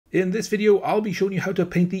In this video, I'll be showing you how to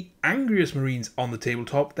paint the angriest marines on the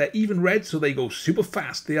tabletop. They're even red, so they go super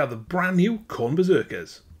fast. They are the brand new Khorne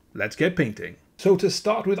Berserkers. Let's get painting. So to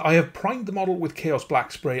start with, I have primed the model with Chaos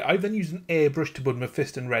Black spray. I've then used an airbrush to put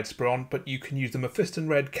Mephiston Red spray on, but you can use the Mephiston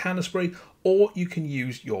Red canna spray, or you can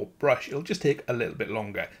use your brush. It'll just take a little bit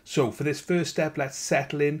longer. So for this first step, let's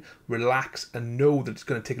settle in, relax, and know that it's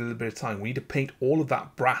going to take a little bit of time. We need to paint all of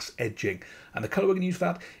that brass edging, and the colour we're going to use for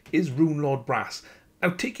that is Runelord Brass. Now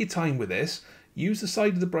take your time with this, use the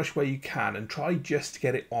side of the brush where you can and try just to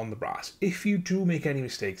get it on the brass. If you do make any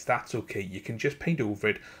mistakes, that's okay, you can just paint over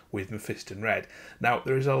it with Mephiston Red. Now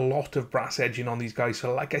there is a lot of brass edging on these guys,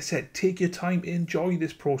 so like I said, take your time, enjoy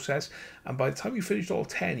this process, and by the time you finish all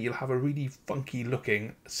 10, you'll have a really funky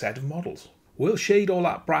looking set of models. We'll shade all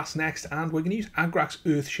that brass next, and we're going to use Agrax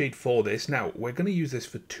Earthshade for this. Now we're going to use this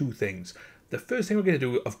for two things. The first thing we're going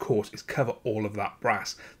to do, of course, is cover all of that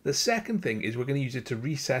brass. The second thing is we're going to use it to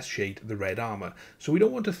recess shade the red armour. So we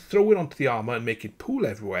don't want to throw it onto the armour and make it pool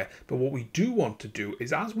everywhere, but what we do want to do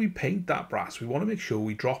is as we paint that brass, we want to make sure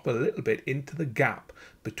we drop a little bit into the gap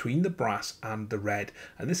between the brass and the red.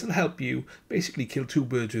 And this will help you basically kill two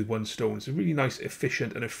birds with one stone. It's a really nice,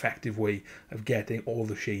 efficient and effective way of getting all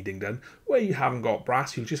the shading done. Where you haven't got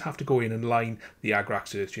brass, you'll just have to go in and line the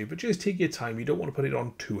Agrax Earthshade, but just take your time, you don't want to put it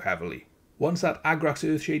on too heavily. Once that Agrax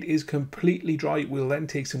Earthshade is completely dry, we'll then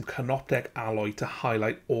take some Canoptek Alloy to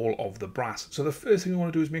highlight all of the brass. So the first thing we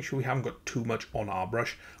want to do is make sure we haven't got too much on our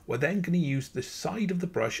brush. We're then going to use the side of the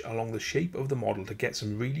brush along the shape of the model to get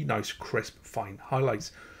some really nice, crisp, fine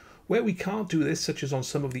highlights. Where we can't do this, such as on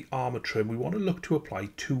some of the armour trim, we want to look to apply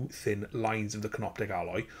two thin lines of the Canoptek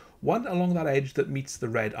Alloy, one along that edge that meets the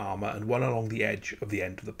red armour and one along the edge of the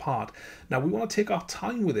end of the part. Now we want to take our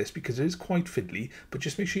time with this because it is quite fiddly, but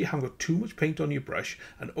just make sure you haven't got too much paint on your brush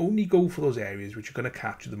and only go for those areas which are going to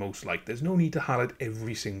capture the most light. There's no need to highlight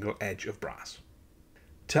every single edge of brass.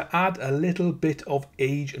 To add a little bit of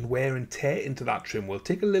age and wear and tear into that trim, we'll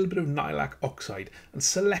take a little bit of Nihilakh Oxide and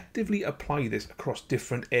selectively apply this across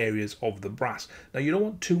different areas of the brass. Now you don't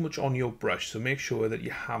want too much on your brush, so make sure that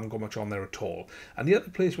you haven't got much on there at all. And the other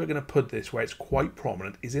place we're going to put this where it's quite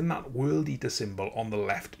prominent is in that World Eater symbol on the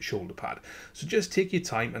left shoulder pad. So just take your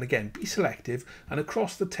time and again be selective, and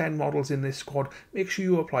across the 10 models in this squad, make sure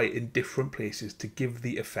you apply it in different places to give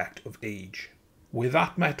the effect of age. With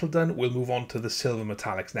that metal done, we'll move on to the silver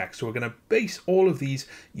metallics next. So we're going to base all of these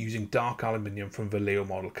using dark aluminium from Vallejo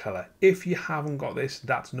model colour. If you haven't got this,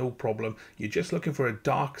 that's no problem. You're just looking for a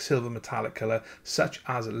dark silver metallic colour, such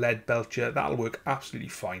as lead belcher. That'll work absolutely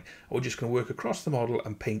fine. We're just going to work across the model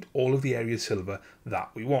and paint all of the areas silver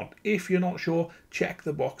that we want. If you're not sure, check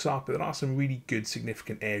the box art, but there are some really good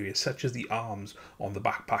significant areas, such as the arms on the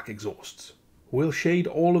backpack exhausts. We'll shade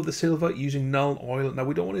all of the silver using Nuln Oil. Now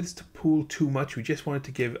we don't want it to pool too much, we just want it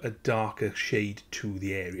to give a darker shade to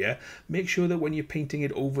the area. Make sure that when you're painting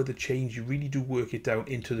it over the chains, you really do work it down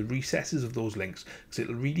into the recesses of those links, because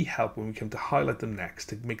it'll really help when we come to highlight them next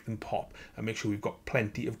to make them pop and make sure we've got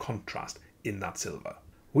plenty of contrast in that silver.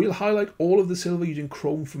 We'll highlight all of the silver using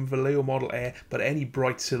chrome from Vallejo Model Air, but any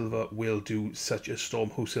bright silver will do, such as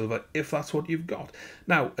Stormhost silver, if that's what you've got.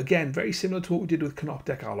 Now, again, very similar to what we did with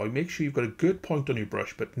Canoptek Alloy, make sure you've got a good point on your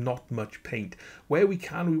brush, but not much paint. Where we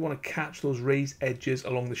can, we want to catch those raised edges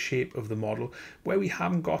along the shape of the model. Where we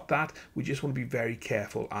haven't got that, we just want to be very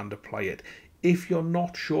careful and apply it. If you're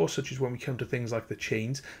not sure, such as when we come to things like the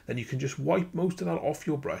chains, then you can just wipe most of that off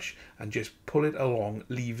your brush and just pull it along,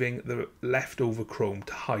 leaving the leftover chrome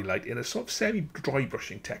to highlight in a sort of semi-dry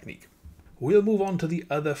brushing technique. We'll move on to the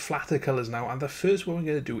other flatter colours now, and the first one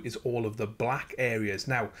we're going to do is all of the black areas.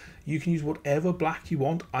 Now, you can use whatever black you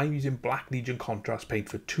want. I'm using Black Legion contrast paint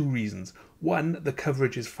for two reasons. One, the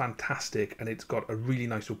coverage is fantastic and it's got a really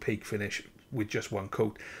nice opaque finish with just one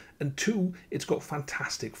coat. And two, it's got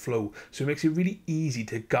fantastic flow, so it makes it really easy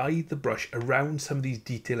to guide the brush around some of these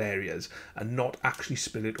detail areas and not actually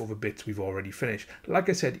spill it over bits we've already finished. Like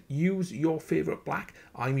I said, use your favourite black.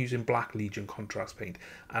 I'm using Black Legion contrast paint,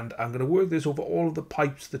 and I'm going to work this over all of the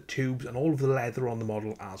pipes, the tubes and all of the leather on the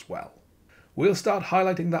model as well. We'll start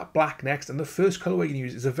highlighting that black next, and the first colour we're going to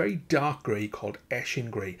use is a very dark grey called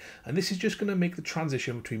Eshin Grey, and this is just going to make the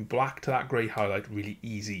transition between black to that grey highlight really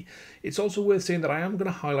easy. It's also worth saying that I am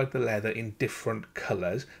going to highlight the leather in different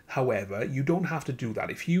colours. However, you don't have to do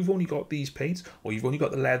that. If you've only got these paints, or you've only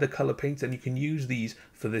got the leather colour paints, then you can use these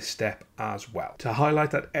for this step as well. To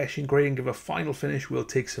highlight that Eshin Grey and give a final finish, we'll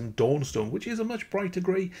take some Dawnstone, which is a much brighter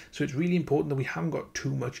grey, so it's really important that we haven't got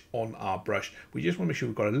too much on our brush. We just want to make sure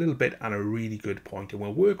we've got a little bit and a really good point, and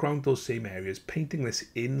we'll work around those same areas, painting this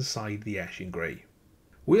inside the Eshin Grey.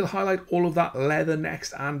 We'll highlight all of that leather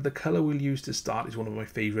next, and the colour we'll use to start is one of my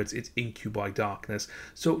favourites. It's Incubi Darkness.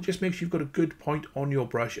 So just make sure you've got a good point on your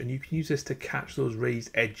brush, and you can use this to catch those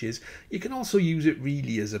raised edges. You can also use it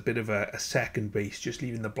really as a bit of a second base, just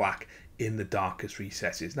leaving the black in the darkest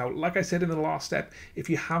recesses. Now, like I said in the last step, if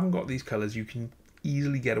you haven't got these colours, you can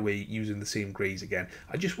easily get away using the same greys again.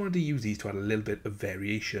 I just wanted to use these to add a little bit of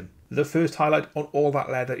variation. The first highlight on all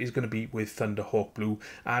that leather is going to be with Thunderhawk Blue,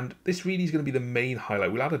 and this really is going to be the main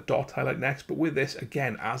highlight. We'll add a dot highlight next, but with this,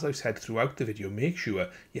 again, as I've said throughout the video, make sure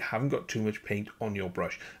you haven't got too much paint on your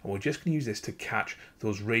brush, and we're just going to use this to catch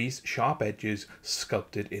those raised sharp edges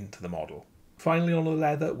sculpted into the model. Finally, on the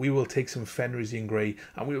leather, we will take some Fenrisian Grey,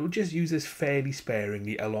 and we will just use this fairly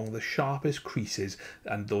sparingly along the sharpest creases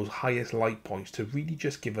and those highest light points to really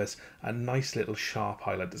just give us a nice little sharp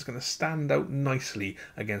highlight that's going to stand out nicely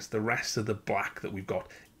against the rest of the black that we've got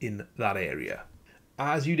in that area.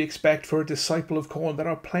 As you'd expect for a disciple of Khorne, there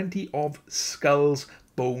are plenty of skulls,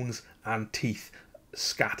 bones and teeth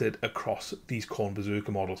scattered across these Khorne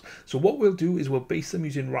Berserker models. So what we'll do is we'll base them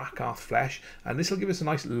using Rakarth Flesh, and this will give us a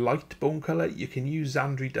nice light bone colour. You can use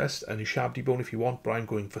Xandri Dust and Ushabti Bone if you want, but I'm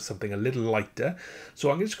going for something a little lighter. So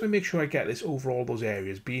I'm just going to make sure I get this over all those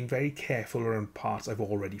areas, being very careful around parts I've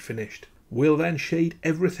already finished. We'll then shade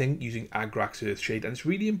everything using Agrax Earthshade, and it's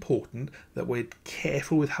really important that we're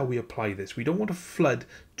careful with how we apply this. We don't want to flood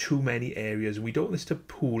too many areas. We don't want this to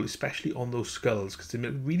pool, especially on those skulls, because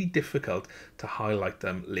it's really difficult to highlight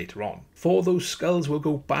them later on. For those skulls, we'll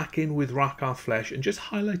go back in with Rakarth Flesh and just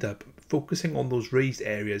highlight up, focusing on those raised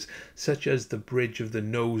areas, such as the bridge of the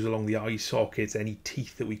nose along the eye sockets, any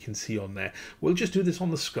teeth that we can see on there. We'll just do this on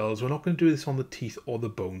the skulls. We're not going to do this on the teeth or the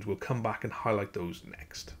bones. We'll come back and highlight those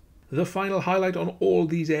next. The final highlight on all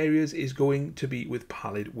these areas is going to be with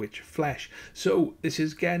Pallid Wych Flesh. So this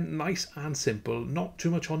is again nice and simple, not too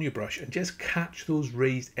much on your brush, and just catch those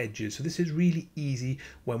raised edges. So this is really easy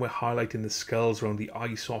when we're highlighting the skulls around the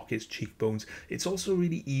eye sockets, cheekbones. It's also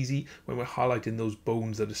really easy when we're highlighting those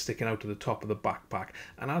bones that are sticking out at the top of the backpack.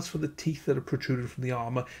 And as for the teeth that are protruding from the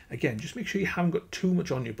armour, again, just make sure you haven't got too much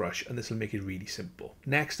on your brush, and this will make it really simple.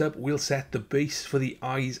 Next up, we'll set the base for the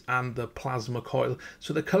eyes and the plasma coil.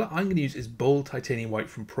 So the colour I'm going to use is Bold Titanium White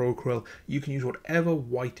from Procryl. You can use whatever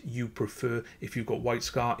white you prefer. If you've got White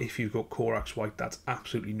Scar, if you've got Corax White, that's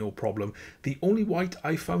absolutely no problem. The only white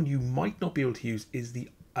I found you might not be able to use is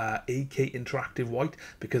the AK Interactive White,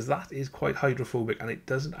 because that is quite hydrophobic and it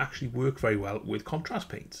doesn't actually work very well with contrast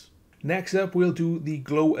paints. Next up, we'll do the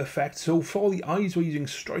glow effect. So for the eyes, we're using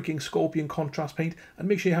Striking Scorpion contrast paint, and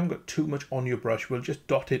make sure you haven't got too much on your brush. We'll just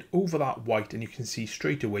dot it over that white, and you can see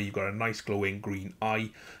straight away you've got a nice glowing green eye.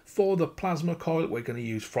 For the plasma coil, we're going to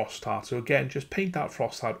use Frostheart. So again, just paint that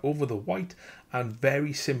Frostheart over the white, and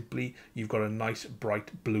very simply, you've got a nice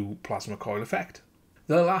bright blue plasma coil effect.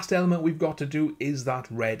 The last element we've got to do is that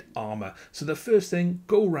red armour. So the first thing,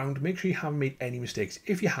 go around, make sure you haven't made any mistakes.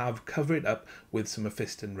 If you have, cover it up with some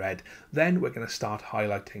Mephiston Red. Then we're going to start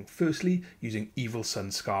highlighting, firstly using Evil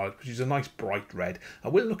Sun Scarlet, which is a nice bright red.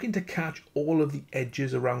 And we're looking to catch all of the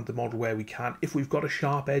edges around the model where we can. If we've got a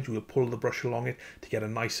sharp edge, we'll pull the brush along it to get a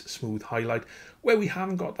nice smooth highlight. Where we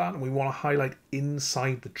haven't got that and we want to highlight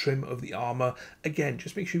inside the trim of the armour, again,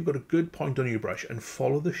 just make sure you've got a good point on your brush and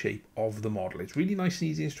follow the shape of the model. It's really nice and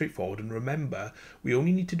easy and straightforward, and remember, we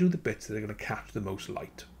only need to do the bits that are going to catch the most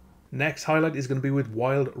light. Next highlight is going to be with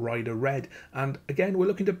Wild Rider Red, and again we're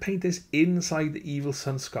looking to paint this inside the Evil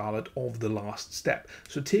Sun Scarlet of the last step.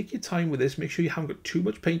 So take your time with this, make sure you haven't got too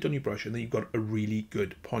much paint on your brush, and then you've got a really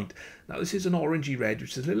good point. Now this is an orangey red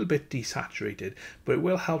which is a little bit desaturated, but it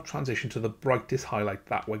will help transition to the brightest highlight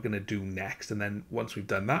that we're going to do next, and then once we've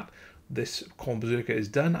done that, this Khorne Berserker is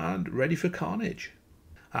done and ready for carnage.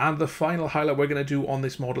 And the final highlight we're going to do on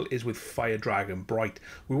this model is with Fire Dragon Bright.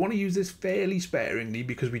 We want to use this fairly sparingly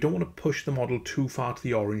because we don't want to push the model too far to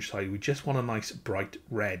the orange side. We just want a nice bright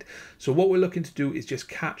red. So what we're looking to do is just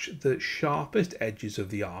catch the sharpest edges of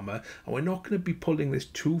the armour, and we're not going to be pulling this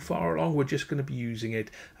too far along. We're just going to be using it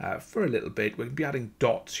for a little bit. We're going to be adding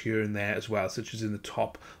dots here and there as well, such as in the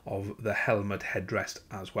top of the helmet headrest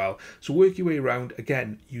as well. So work your way around.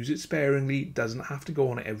 Again, use it sparingly, doesn't have to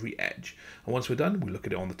go on every edge. And once we're done, we look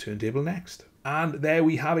at it on the turntable next. And there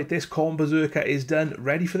we have it. This Khorne Berserker is done,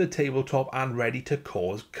 ready for the tabletop and ready to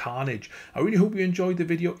cause carnage. I really hope you enjoyed the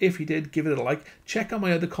video. If you did, give it a like. Check out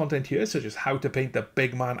my other content here, such as how to paint the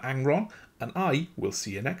big man Angron, and I will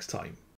see you next time.